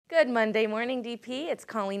Good Monday morning, DP. It's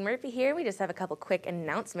Colleen Murphy here. We just have a couple quick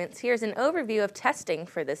announcements. Here's an overview of testing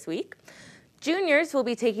for this week. Juniors will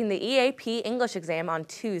be taking the EAP English exam on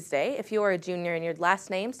Tuesday. If you are a junior and your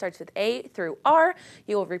last name starts with A through R,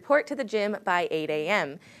 you will report to the gym by 8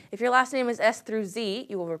 a.m. If your last name is S through Z,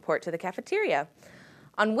 you will report to the cafeteria.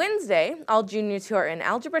 On Wednesday, all juniors who are in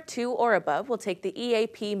Algebra 2 or above will take the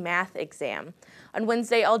EAP Math exam. On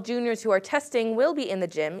Wednesday, all juniors who are testing will be in the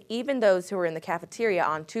gym, even those who are in the cafeteria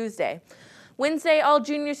on Tuesday. Wednesday, all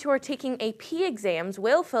juniors who are taking AP exams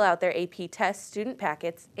will fill out their AP test student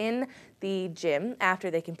packets in the gym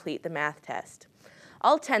after they complete the math test.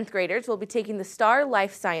 All 10th graders will be taking the STAR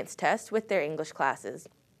Life Science test with their English classes.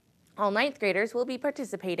 All 9th graders will be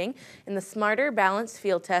participating in the Smarter Balanced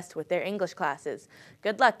Field Test with their English classes.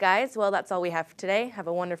 Good luck, guys. Well, that's all we have for today. Have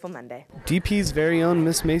a wonderful Monday. DP's very own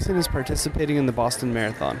Miss Mason is participating in the Boston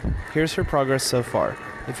Marathon. Here's her progress so far.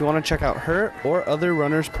 If you want to check out her or other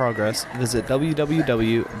runners' progress, visit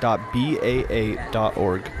www.baa.org.